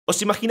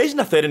¿Os imagináis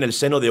nacer en el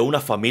seno de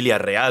una familia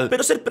real,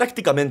 pero ser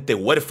prácticamente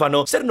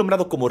huérfano, ser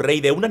nombrado como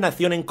rey de una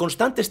nación en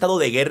constante estado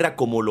de guerra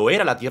como lo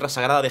era la tierra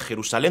sagrada de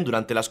Jerusalén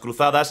durante las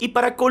cruzadas, y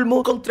para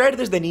colmo, contraer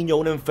desde niño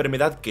una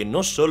enfermedad que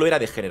no solo era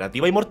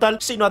degenerativa y mortal,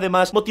 sino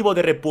además motivo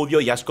de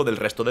repudio y asco del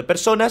resto de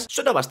personas?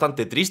 Suena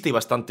bastante triste y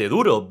bastante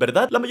duro,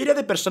 ¿verdad? La mayoría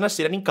de personas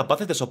serán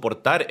incapaces de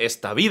soportar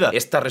esta vida,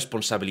 esta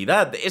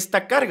responsabilidad,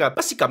 esta carga.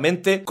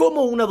 Básicamente,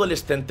 ¿cómo un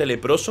adolescente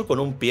leproso con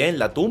un pie en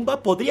la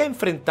tumba podría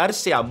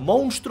enfrentarse a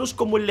monstruos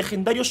como el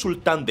legendario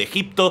sultán de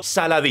Egipto,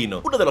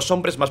 Saladino, uno de los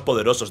hombres más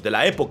poderosos de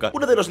la época,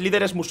 uno de los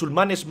líderes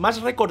musulmanes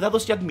más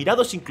recordados y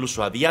admirados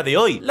incluso a día de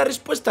hoy? La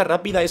respuesta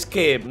rápida es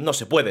que no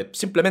se puede,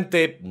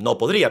 simplemente no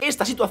podría.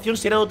 Esta situación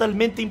será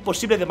totalmente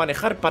imposible de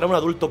manejar para un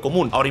adulto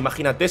común. Ahora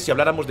imagínate si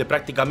habláramos de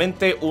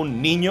prácticamente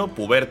un niño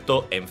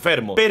puberto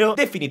enfermo. Pero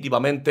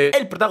definitivamente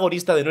el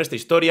protagonista de nuestra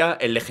historia,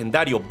 el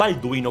legendario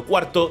Balduino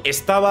IV,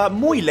 estaba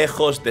muy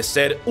lejos de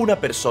ser una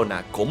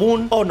persona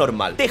común o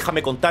normal.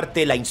 Déjame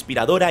contarte la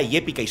inspiradora y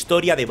épica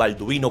historia de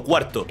Balduino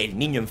IV, el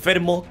niño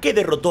enfermo que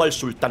derrotó al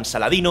sultán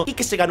Saladino y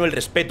que se ganó el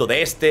respeto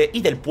de este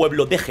y del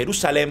pueblo de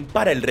Jerusalén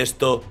para el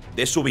resto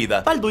de su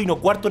vida. Balduino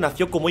IV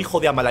nació como hijo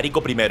de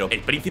Amalarico I, el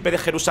príncipe de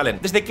Jerusalén.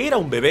 Desde que era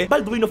un bebé,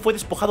 Balduino fue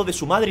despojado de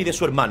su madre y de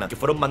su hermana, que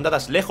fueron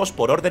mandadas lejos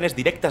por órdenes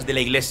directas de la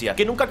iglesia,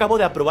 que nunca acabó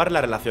de aprobar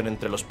la relación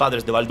entre los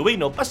padres de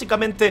Balduino,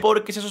 básicamente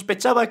porque se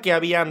sospechaba que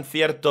habían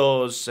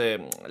ciertos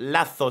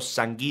lazos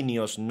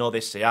sanguíneos no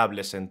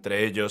deseables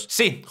entre ellos.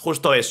 Sí,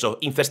 justo eso,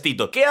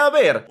 incestito. Que a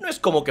ver, no es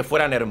como que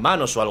fueran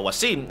hermanos o algo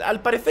así.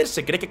 Al parecer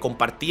se cree que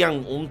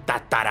compartían un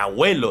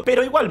tatarabuelo,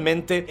 pero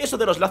igualmente eso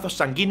de los lazos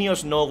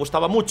sanguíneos no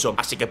gustaba mucho,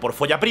 así que por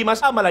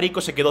follaprimas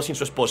Amalarico se quedó sin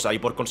su esposa y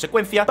por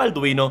consecuencia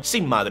Balduino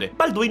sin madre.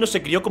 Balduino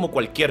se crió como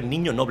cualquier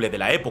niño noble de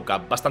la época,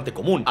 bastante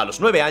común. A los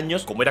 9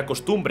 años, como era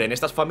costumbre en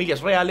estas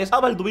familias reales, a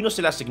Balduino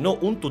se le asignó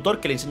un tutor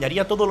que le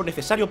enseñaría todo lo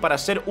necesario para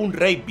ser un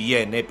rey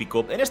bien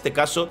épico. En este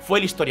caso fue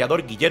el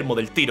historiador Guillermo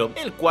del Tiro,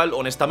 el cual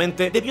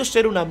honestamente debió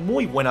ser una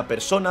muy buena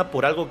persona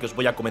por algo que os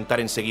voy a comentar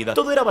enseguida.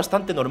 Todo era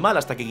bastante normal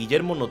hasta que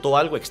Guillermo notó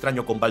algo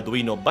extraño con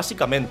Balduino.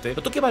 Básicamente,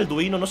 notó que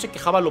Balduino no se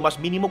quejaba lo más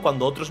mínimo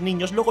cuando otros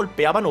niños lo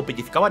golpeaban o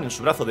pellizcaban en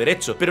su brazo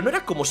derecho, pero no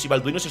era como si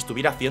Balduino se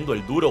estuviera haciendo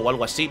el duro o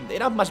algo así,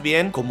 era más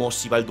bien como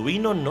si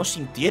Balduino no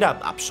sintiera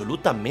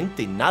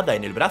absolutamente nada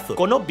en el brazo.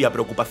 Con obvia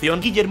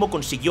preocupación, Guillermo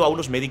consiguió a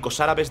unos médicos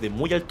árabes de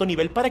muy alto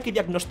nivel para que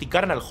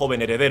diagnosticaran al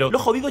joven heredero. Lo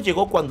jodido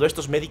llegó cuando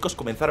estos médicos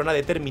comenzaron a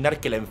determinar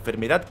que la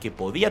enfermedad que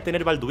podía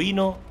tener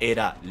Balduino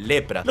era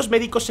lepra. Los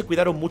médicos se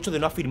cuidaron mucho de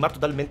no afirmar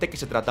totalmente que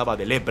se trataba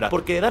de lepra,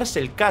 porque de darse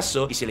el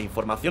caso, y si la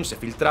información se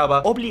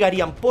filtraba,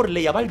 obligarían por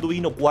ley a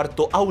Balduino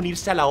IV a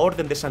unirse a la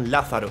Orden de San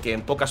Lázaro, que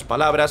en pocas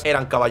palabras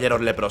eran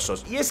caballeros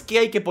leprosos. Y es que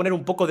hay que poner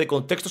un poco de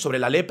contexto sobre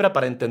la lepra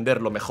para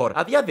entenderlo mejor.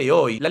 A día de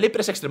hoy, la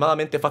lepra es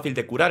extremadamente fácil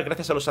de curar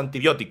gracias a los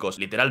antibióticos.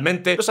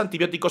 Literalmente, los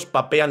antibióticos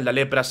papean la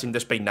lepra sin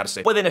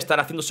despeinarse. Pueden estar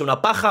haciéndose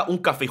una paja, un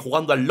café y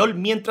jugando al LOL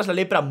mientras la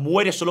lepra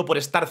muere solo por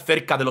estar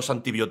cerca de los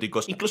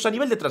antibióticos. Incluso a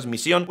nivel de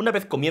transmisión, una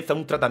vez comienza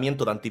un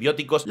tratamiento de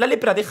antibióticos, la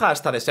lepra deja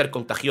hasta de ser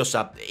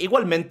contagiosa.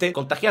 Igualmente,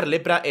 contagiar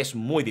lepra es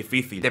muy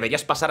difícil.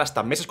 Deberías pasar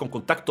hasta meses con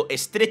contacto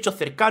estrecho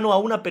cercano a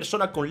una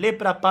persona con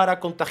lepra para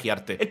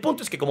contagiarte. El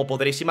punto es que, como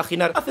podréis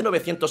imaginar, hace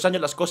 900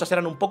 años las cosas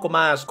eran un poco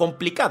más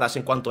complicadas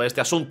en cuanto a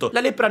este asunto.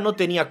 La lepra no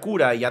tenía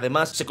cura y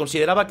además se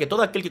consideraba que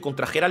todo aquel que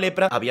contrajera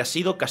lepra había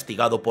sido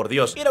castigado por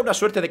Dios. Era una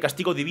suerte de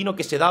castigo divino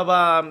que se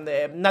daba...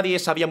 nadie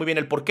sabía muy bien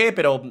el porqué,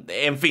 pero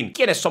en fin,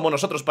 ¿quiénes somos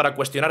nosotros para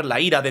cuestionar la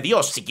ira de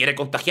Dios? Si quiere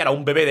contagiar a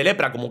un bebé de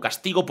lepra como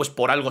castigo, pues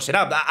por algo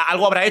será.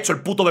 Algo habrá hecho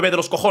el puto bebé de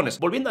los cojones.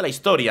 Volviendo a la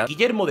historia,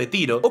 Guillermo de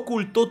Tiro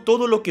ocultó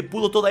todo lo que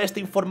pudo toda esta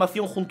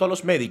información junto a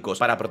los médicos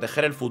para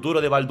proteger el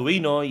futuro de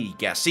Balduino y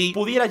que así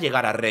pudiera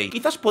llegar a rey.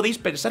 Quizás podéis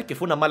pensar que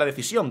fue una mala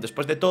decisión.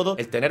 Después de todo,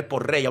 el tener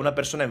por rey a una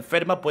persona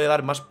enferma puede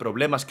dar más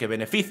problemas que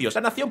beneficios.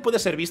 La nación puede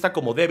ser vista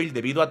como débil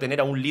debido a tener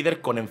a un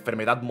líder con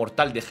enfermedad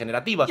mortal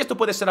degenerativa, y esto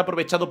puede ser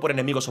aprovechado por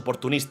enemigos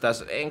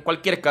oportunistas. En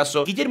cualquier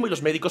caso, Guillermo y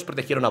los médicos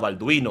protegieron a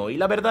Balduino y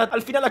la verdad,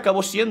 al final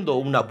acabó siendo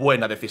una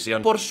buena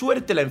decisión. Por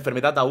suerte, la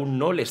enfermedad aún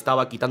no le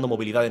estaba quitando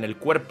movilidad en el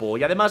cuerpo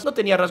y además no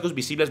tenía rasgos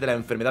visibles de la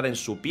enfermedad en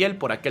su piel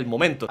por aquel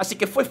momento, así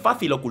que fue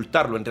fácil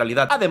ocultarlo en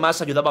realidad.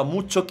 Además, ayudaba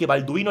mucho que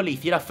Balduino le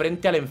hiciera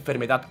frente a la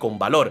enfermedad con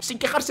valor, sin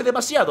quejarse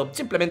demasiado,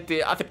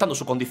 simplemente aceptando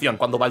su condición.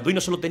 Cuando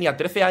Balduino solo tenía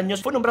 13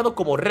 años, fue nombrado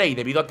como rey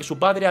debido a que su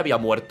padre había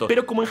muerto,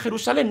 pero como en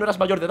Jerusalén no eras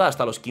mayor de edad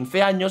hasta los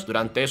 15 años,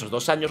 durante esos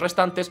 2 años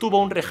restantes tuvo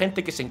un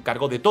regente que se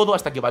encargó de todo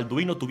hasta que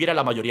Balduino tuviera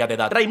la mayoría de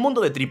edad.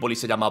 Raimundo de Trípoli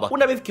se llamaba.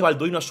 Una vez que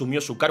Balduino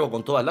asumió su cargo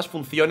con todas las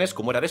funciones,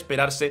 como era de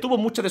esperarse, tuvo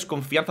mucha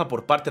desconfianza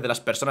por parte de las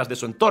personas de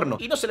su entorno,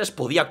 y no se les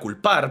podía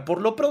culpar.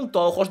 Por lo pronto,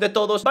 a ojos de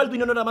todos,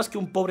 Balduino no era más que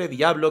un pobre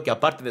diablo que,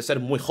 aparte de ser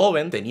muy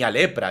joven, tenía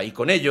lepra, y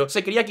con ello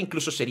se creía que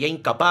incluso sería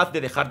incapaz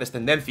de dejar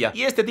descendencia,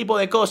 y este tipo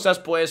de cosas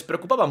pues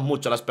preocupaban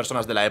mucho a las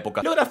personas de la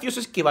época. Lo gracioso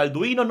es que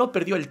Balduino no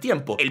perdió el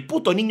tiempo. El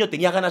puto niño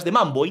tenía ganas de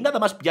mambo y nada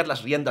más pillar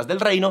las riendas del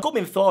reino,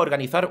 comenzó a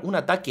organizar un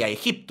ataque a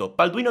Egipto.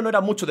 Balduino no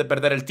era mucho de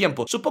perder el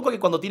tiempo. Supongo que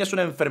cuando tienes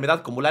una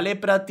enfermedad como la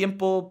lepra,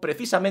 tiempo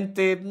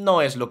precisamente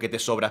no es lo que te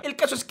sobra. El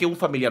caso es que un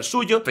familiar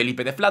suyo,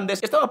 Felipe de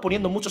Flandes, estaba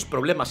poniendo muchos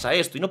problemas a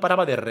esto y no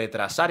paraba de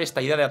retrasar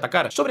esta idea de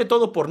atacar, sobre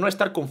todo por no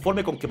estar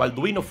conforme con que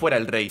Balduino fuera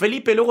el rey.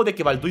 Felipe, luego de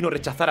que Balduino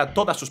rechazara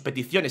todas sus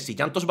peticiones y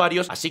llantos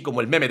varios, así como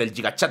el meme del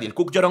gigachat y el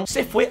cook llorón,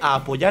 se fue a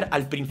apoyar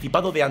al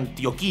Principado de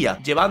Antioquía,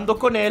 llevando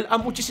con él a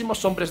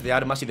muchísimos hombres de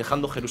armas y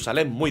dejando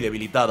Jerusalén muy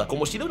debilitada.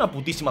 Como si de una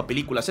putísima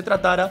película se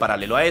tratara,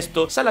 paralelo a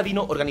esto,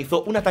 Saladino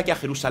organizó un ataque a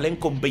Jerusalén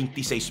con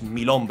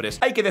 26.000 hombres.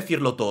 Hay que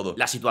decirlo todo,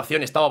 la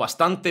situación estaba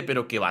bastante,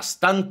 pero que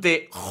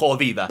bastante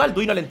jodida.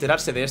 Balduino, al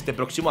enterarse de este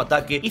próximo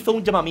ataque, hizo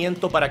un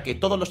llamamiento para que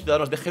todos los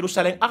ciudadanos de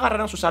Jerusalén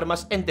agarraran sus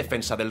armas en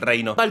defensa del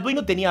reino.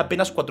 Balduino tenía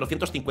apenas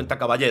 450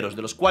 caballeros,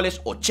 de los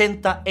cuales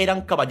 80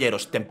 eran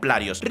caballeros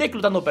templarios.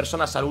 Reclutando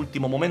personas al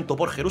último momento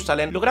por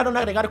Jerusalén, lograron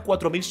agregar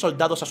 4.000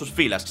 soldados a sus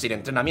filas, sin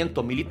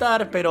entrenamiento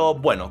militar, pero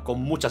bueno,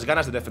 con muchas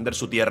ganas de defender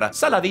su tierra.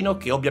 Saladino,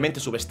 que obviamente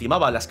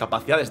subestimaba las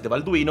capacidades de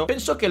Balduino,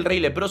 pensó que el rey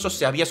leproso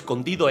se había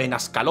escondido en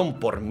Ascalón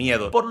por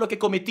miedo, por lo que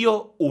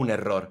cometió un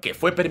error, que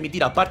fue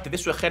permitir a parte de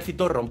su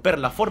ejército romper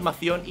la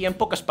formación y, en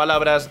pocas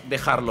palabras,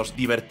 dejarlos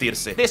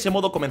divertirse. De ese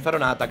modo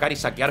comenzaron a atacar y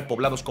saquear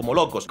poblados como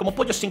locos, como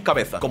pollos sin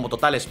cabeza, como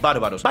totales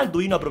bárbaros.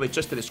 Balduino aprovechó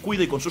este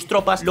descuido y con sus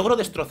tropas logró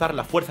destrozar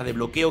la fuerza de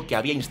bloqueo que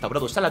había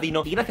instaurado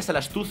Saladino, y gracias a la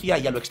astucia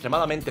y a lo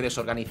extremadamente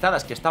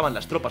desorganizadas que estaban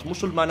las tropas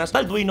musulmanas,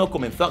 Balduino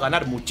comenzó a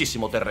ganar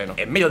muchísimo terreno.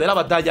 En medio de la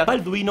batalla,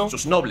 Balduino,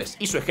 sus nobles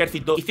y su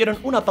ejército hicieron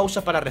una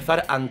pausa para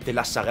rezar ante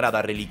la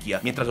sagrada reliquia,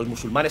 mientras los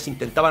musulmanes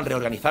intentaban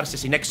reorganizarse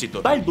sin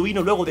éxito.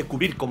 Balduino, luego de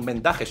cubrir con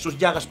vendajes sus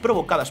llagas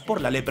provocadas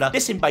por la lepra,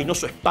 desenvainó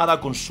su espada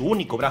con su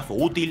único brazo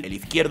útil, el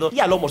izquierdo, y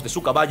a lomos de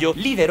su caballo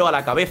lideró a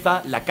la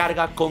cabeza la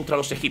carga contra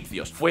los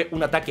egipcios. Fue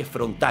un ataque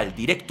frontal,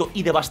 directo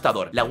y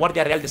devastador. La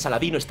guardia real de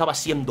Saladino estaba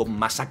siendo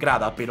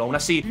masacrada, pero aún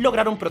así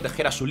lograron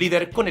proteger a su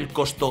líder con el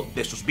costo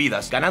de sus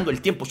vidas, ganando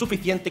el tiempo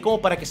suficiente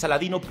como para que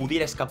Saladino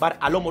pudiera escapar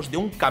a lomos de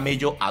un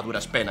camello a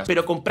duras penas,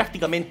 pero con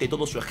prácticamente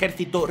todo su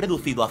ejército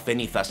reducido a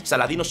cenizas.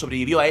 Saladino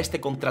sobrevivió a este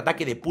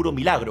contraataque de puro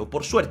milagro,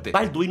 por suerte.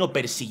 Balduino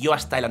persiguió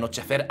hasta el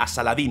anochecer a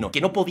Saladino,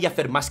 que no podía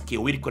hacer más que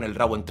huir con el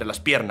rabo entre las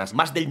piernas.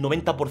 Más del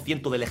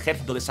 90% del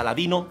ejército de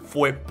Saladino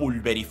fue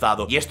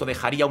pulverizado, y esto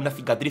dejaría una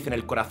cicatriz en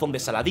el corazón de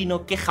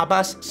Saladino que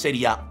jamás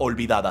sería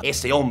olvidada.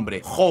 Ese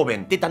hombre,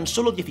 joven, de tan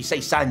solo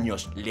 16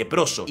 años,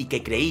 leproso y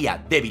que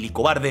creía débil y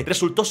cobarde,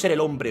 resultó ser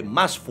el hombre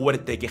más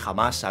fuerte que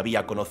jamás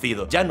había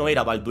conocido. Ya no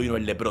era Balduino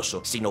el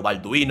leproso, sino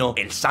Balduino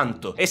el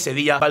Santo. Ese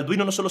día,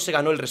 Balduino no solo se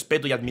ganó el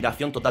respeto y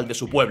admiración total de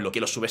su pueblo,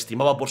 que lo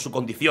subestimaba por su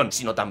condición,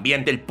 sino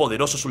también del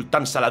poderoso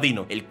sultán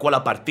Saladino, el cual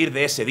a partir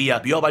de ese día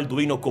vio a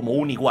Balduino como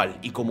un igual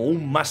y como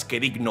un más que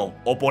digno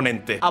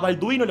oponente. A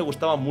Balduino le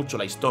gustaba mucho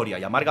la historia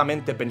y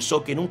amargamente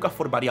pensó que nunca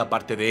formaría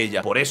parte de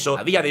ella. Por eso,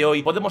 a día de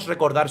hoy, podemos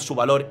recordar su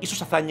valor y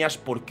sus hazañas,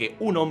 porque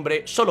un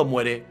hombre solo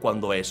muere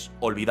cuando es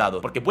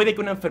olvidado. Porque puede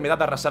que una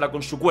enfermedad arrasara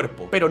con su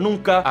cuerpo, pero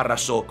nunca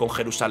arrasó con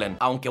Jerusalén.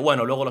 Aunque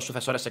bueno, luego los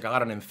sucesores se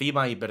cagaron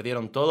encima y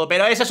perdieron todo,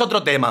 pero ese es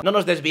otro tema. No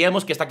nos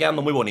desviemos, que está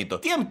quedando muy bonito.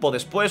 Tiempo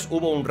después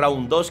hubo un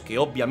round 2 que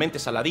obviamente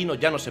Saladino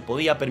ya no se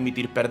podía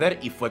permitir perder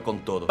y fue con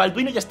todo.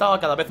 Balduino ya estaba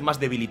cada vez más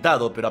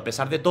debilitado, pero a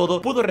pesar de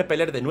todo pudo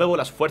repeler de nuevo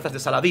las fuerzas de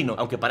Saladino,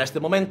 aunque para este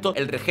momento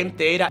el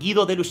regente era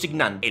Guido de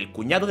Lusignan, el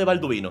cuñado de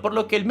Balduino, por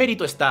lo que el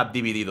mérito está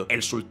dividido.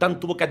 El sultán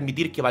tuvo que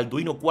admitir que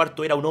Balduino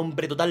IV era un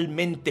hombre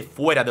totalmente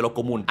fuera de lo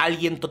común,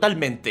 alguien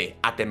totalmente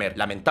a temer.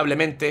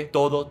 Lamentablemente,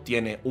 todo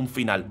tiene un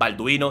final.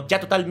 Balduino, ya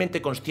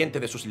totalmente consciente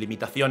de sus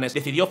limitaciones,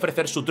 decidió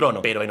ofrecer su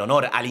trono, pero en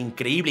honor al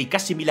increíble y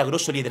casi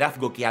milagroso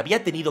liderazgo que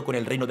había tenido con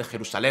el reino de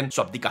Jerusalén,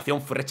 su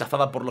abdicación fue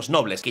rechazada por los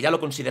nobles, que ya lo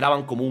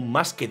consideraban como un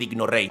más que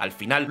digno rey. Al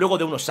final, luego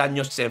de unos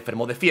años, se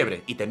enfermó de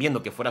fiebre y,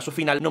 temiendo que fuera su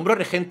final, nombró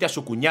regente a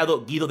su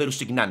cuñado Guido de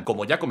Lusignan.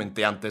 Como ya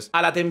comenté antes,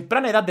 a la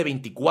temprana edad de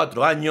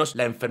 24 años,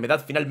 la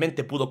enfermedad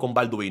finalmente pudo con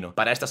Balduino.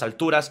 Para estas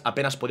alturas,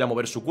 apenas podía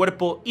mover su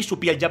cuerpo y su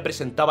piel ya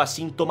presentaba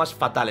síntomas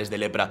fatales de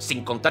lepra,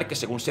 sin contar que,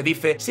 según se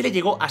dice, se le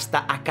llegó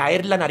hasta a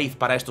caer la nariz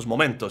para estos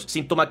momentos,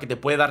 síntoma que te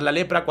puede dar la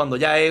lepra cuando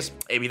ya es,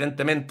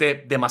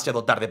 evidentemente,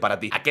 demasiado tarde para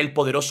ti. Aquel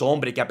poderoso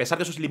hombre que, a pesar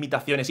de sus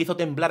limitaciones, hizo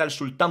temblar al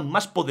sultán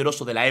más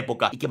poderoso de la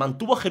época y que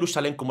mantuvo a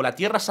Jerusalén como la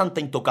tierra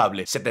santa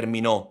intocable, se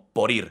terminó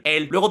por ir.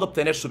 Él, luego de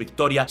obtener su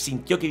victoria,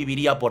 sintió que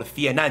viviría por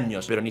 100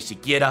 años, pero ni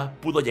siquiera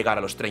pudo llegar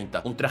a los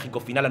 30. Un trágico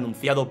final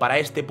anunciado para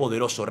este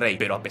poderoso rey,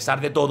 pero a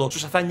pesar de todo,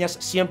 sus hazañas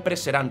siempre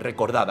serán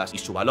recordadas y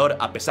su valor,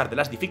 a pesar de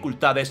las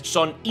dificultades,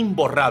 son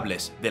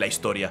imborrables de la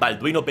historia.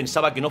 Balduino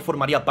pensaba que no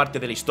formaría parte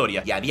de la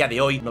historia y a día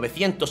de hoy,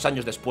 900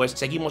 años después,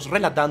 seguimos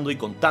relatando y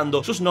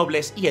contando sus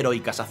nobles y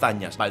heroicas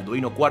hazañas.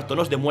 Balduino IV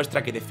nos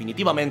demuestra que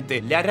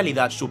definitivamente la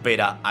realidad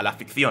supera a la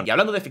ficción. Y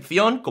hablando de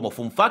ficción, como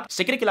fun fact,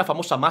 se cree que la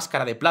famosa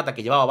máscara de plata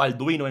que llevaba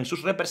Balduino en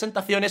sus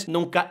representaciones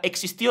nunca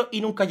existió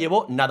y nunca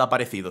llevó nada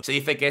parecido. Se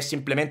dice que es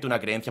simplemente una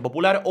creencia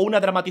popular o una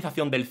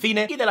dramatización del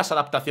cine y de las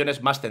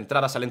adaptaciones más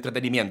centradas al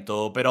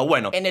entretenimiento, pero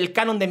bueno, en el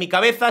canon de mi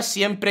cabeza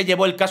siempre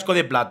llevó el casco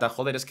de plata.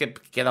 Joder, es que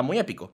queda muy épico.